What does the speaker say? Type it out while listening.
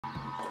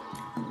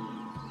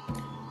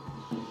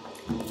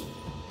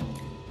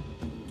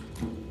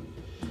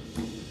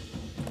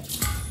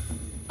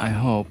I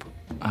hope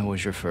I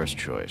was your first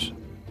choice.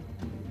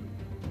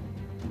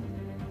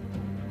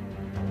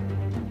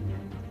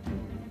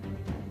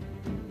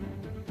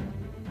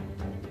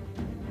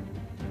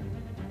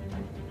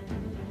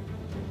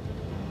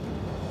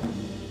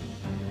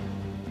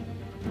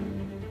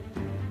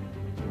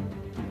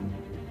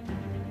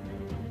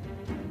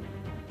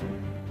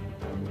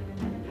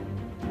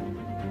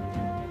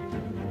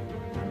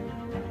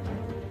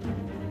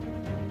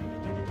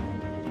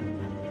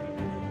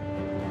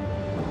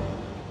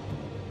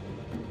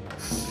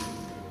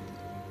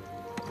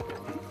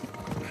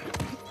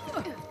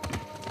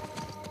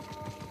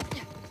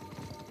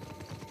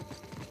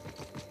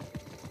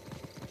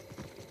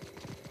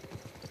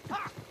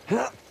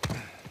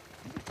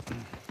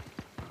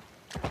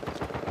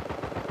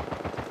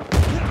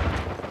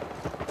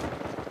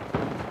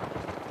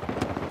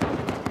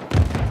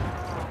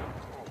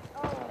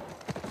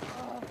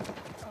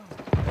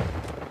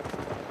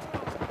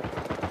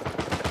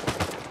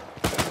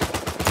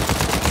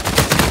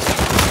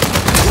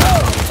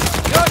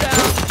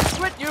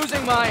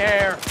 Using my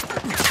hair.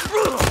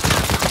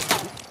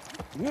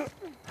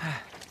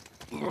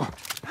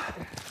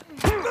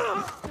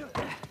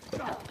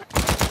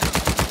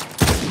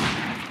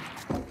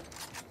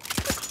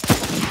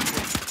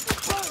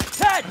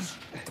 Catch!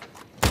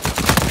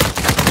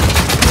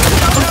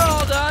 They're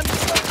all done.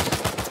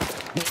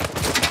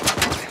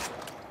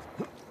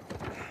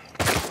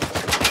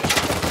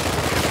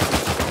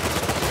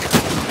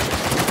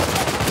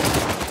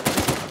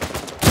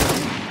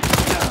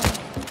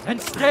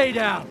 And stay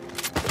down.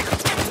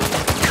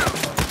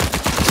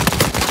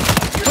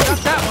 Got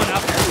that one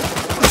up.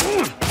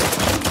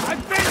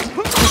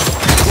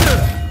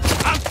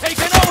 I'm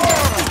taking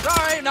over!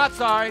 Sorry, not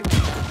sorry.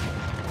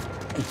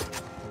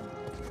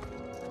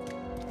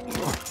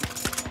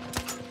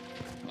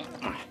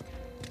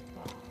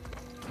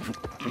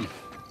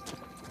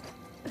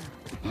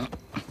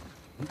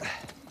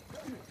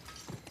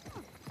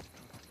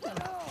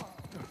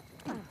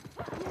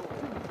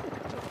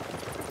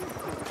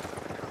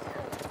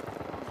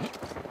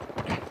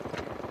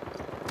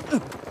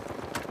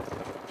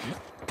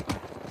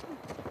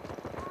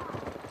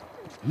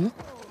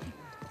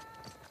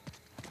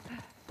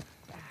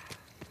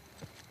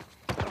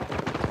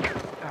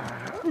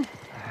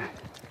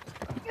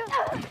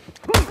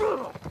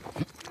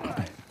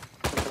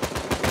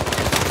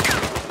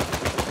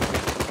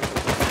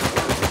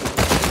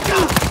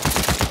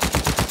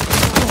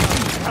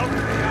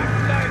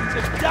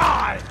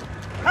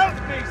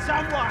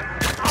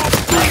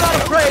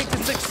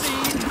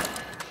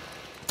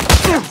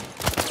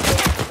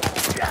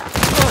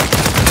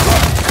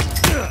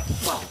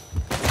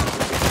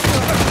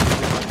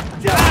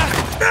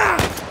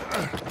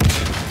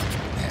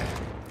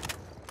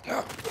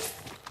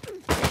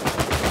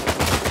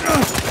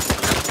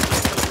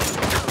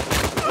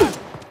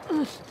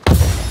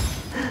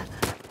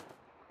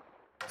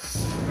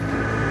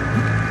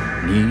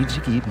 Need to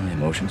keep my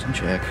emotions in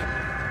check.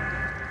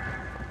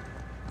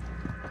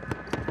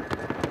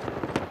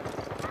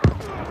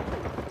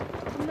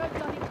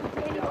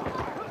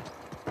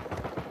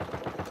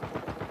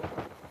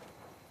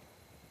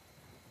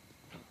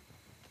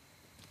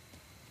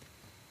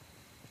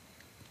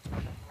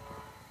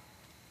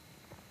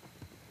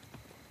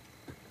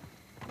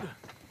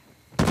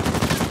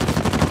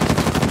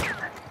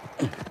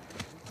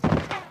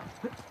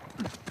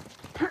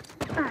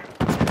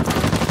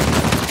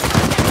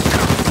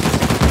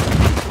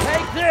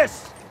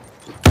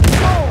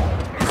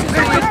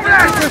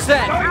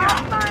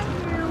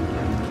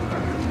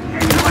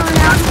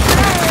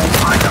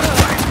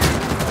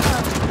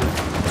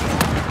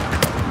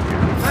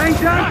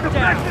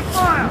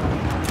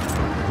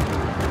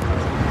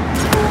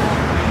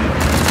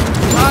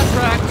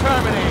 Contract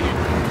terminated.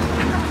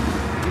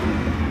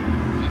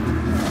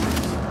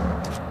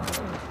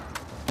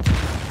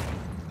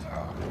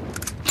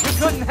 You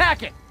couldn't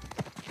hack it.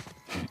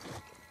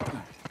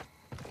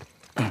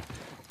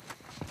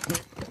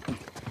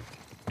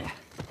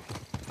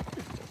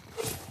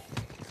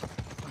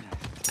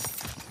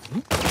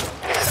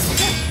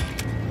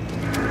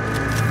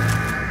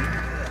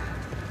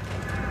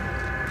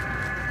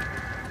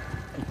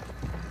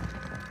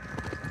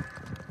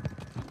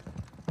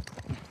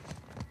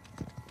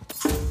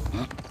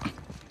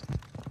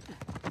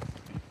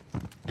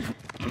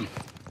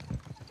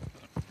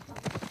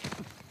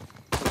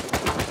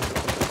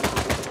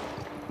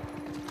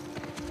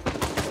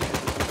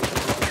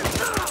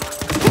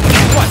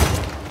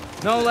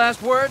 No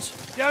last words?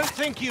 Don't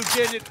think you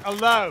did it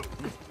alone.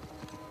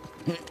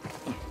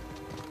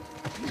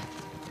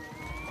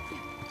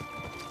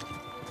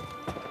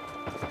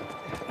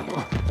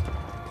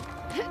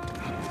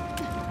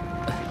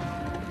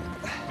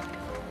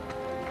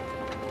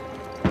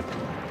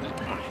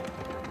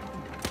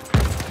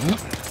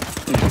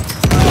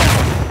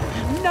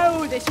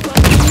 No, this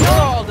one.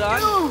 You're all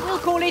done. We'll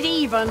call it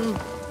even.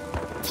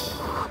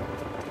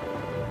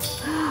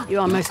 You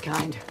are most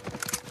kind.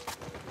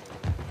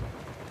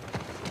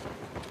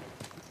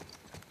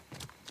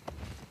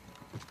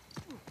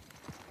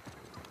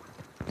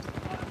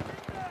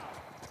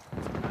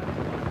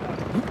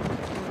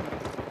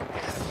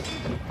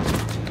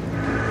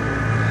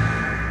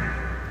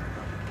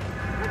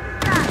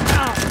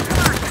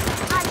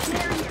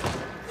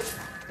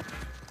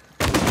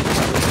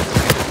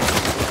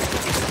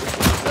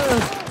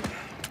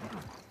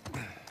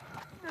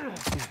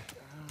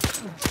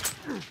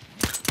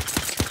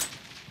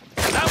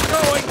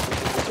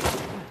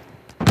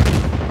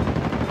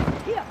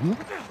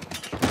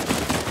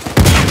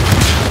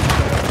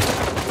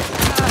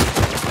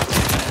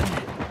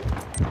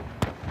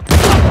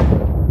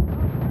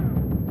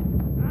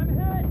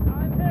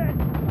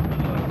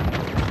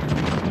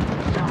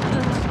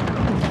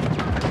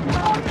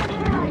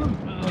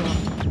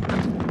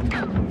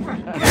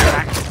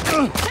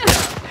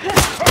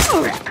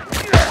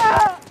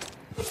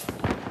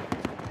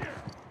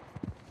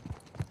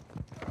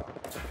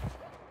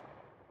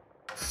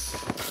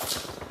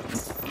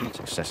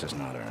 Success is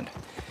not earned.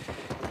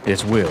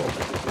 It's willed.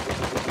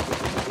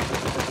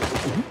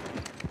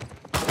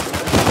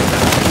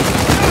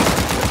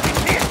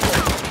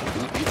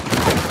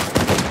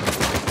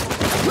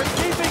 We're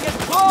keeping it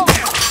close!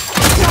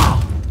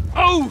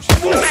 Oh,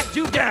 smacked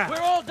you down! We're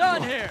all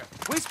done here!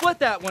 We split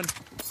that one.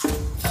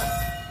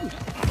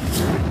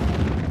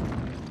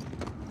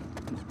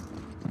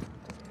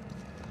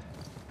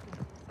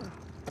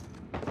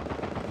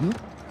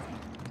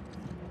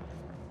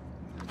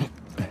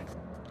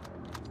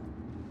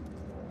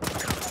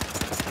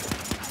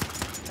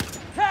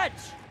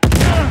 Catch!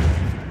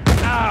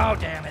 Oh,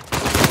 damn it.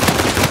 This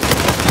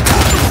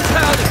is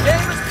how the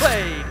game is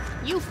played!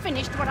 You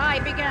finished what I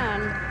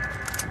began.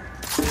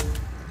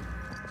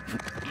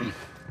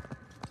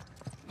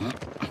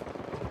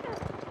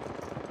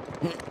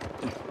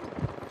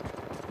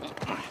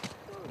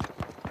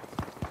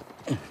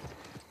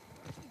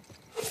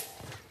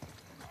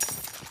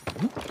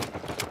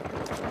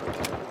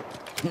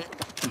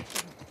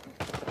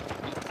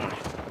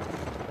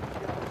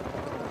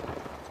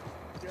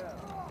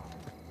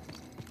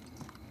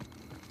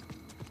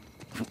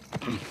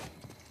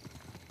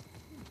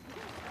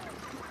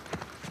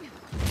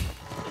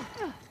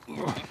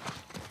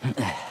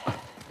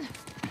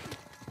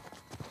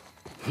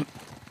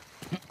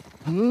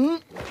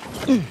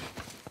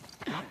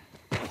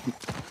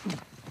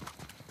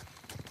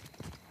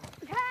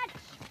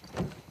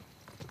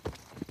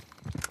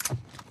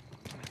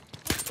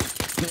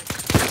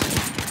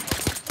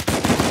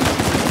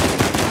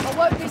 I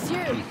won't miss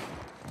you.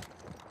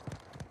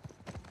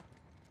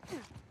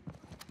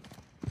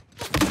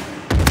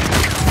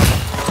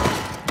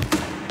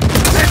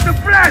 There's the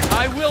flash!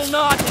 I will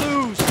not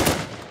lose!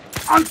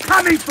 I'm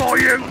coming for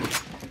you!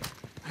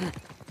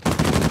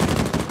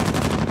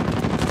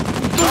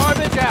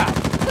 Garbage out!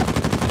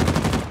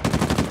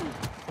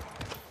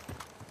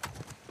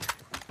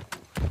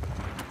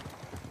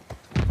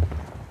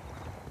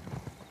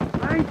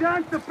 Laying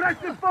down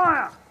suppressive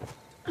fire!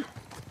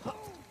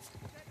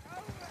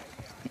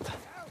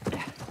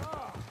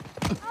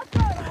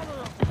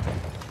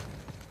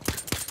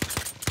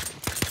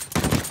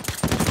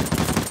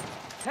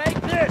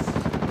 Take this!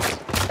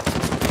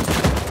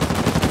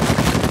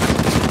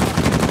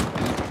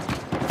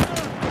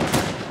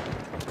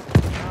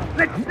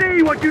 Let's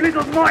see what you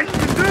little mice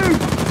can do!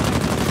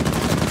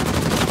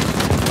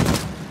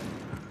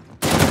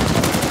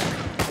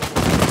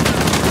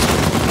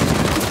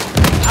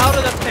 Out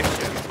of the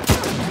picture!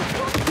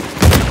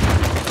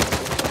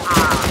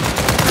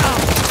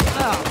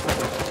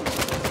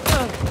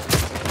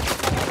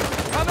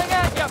 Coming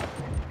at you!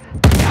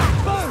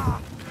 Boom!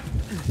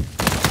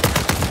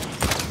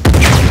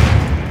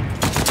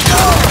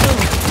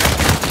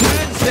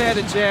 Didn't stand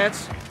a chance.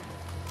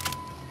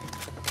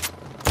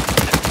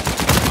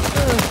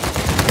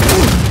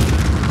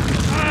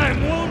 I'm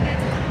wounded!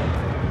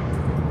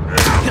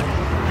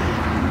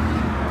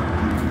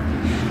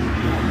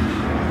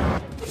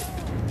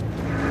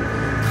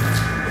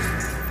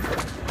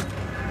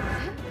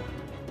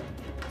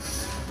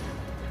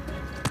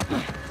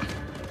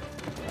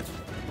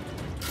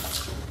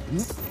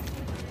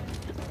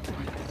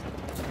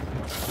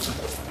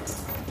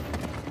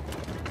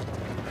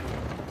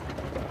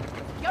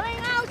 Going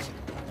out.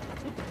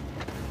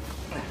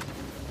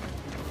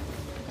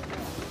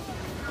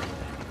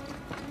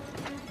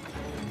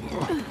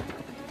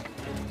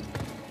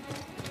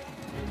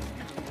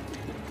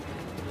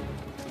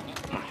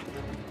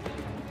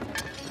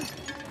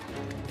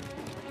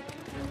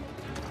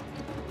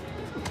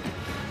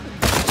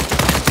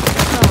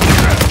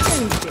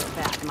 Don't feel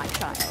bad, my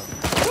child.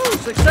 Woo,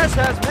 success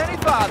has many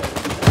fathers.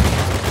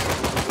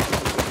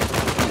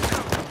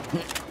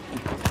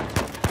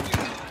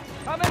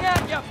 Coming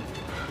at you!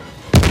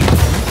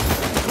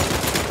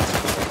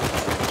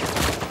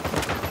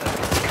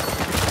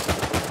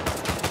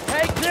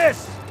 Take this!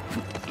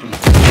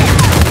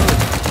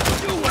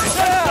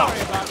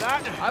 Sorry about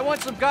that. I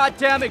want some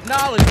goddamn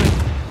acknowledgement.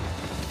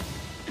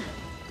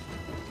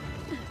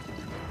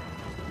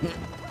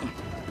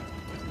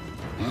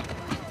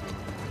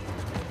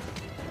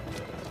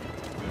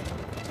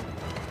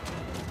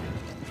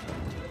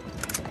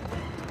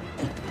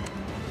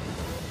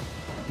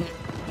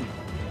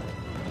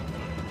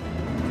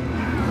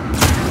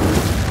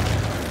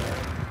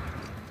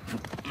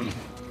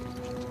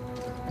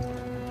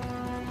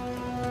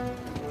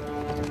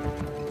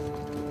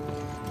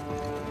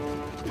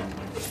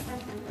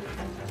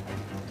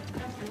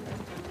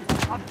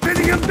 I'm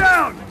pinning him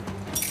down!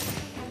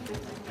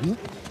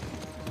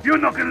 You're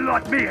not gonna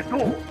like me at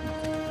all!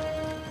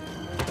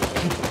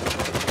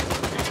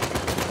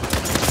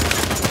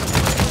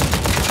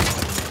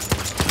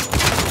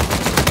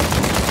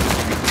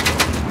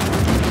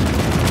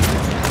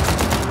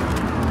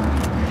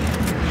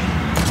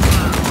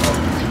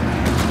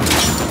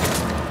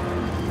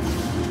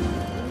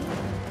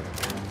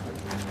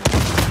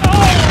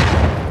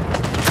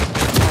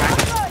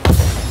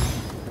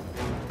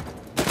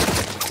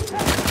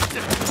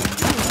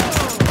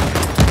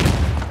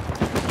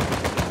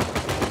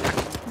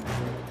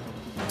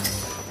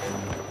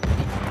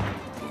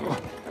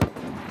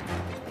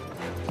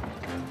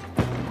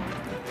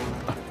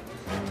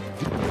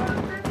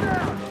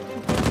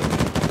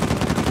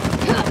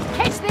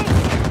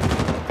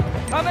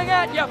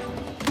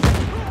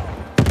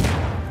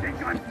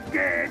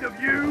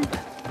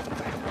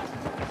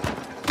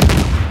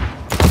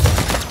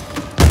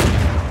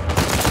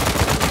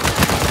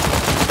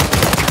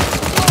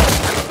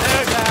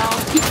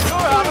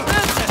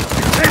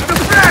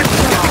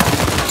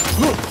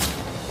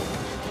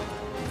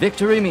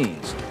 Victory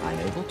means I'm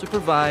able to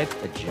provide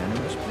a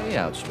generous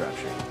payout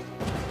structure.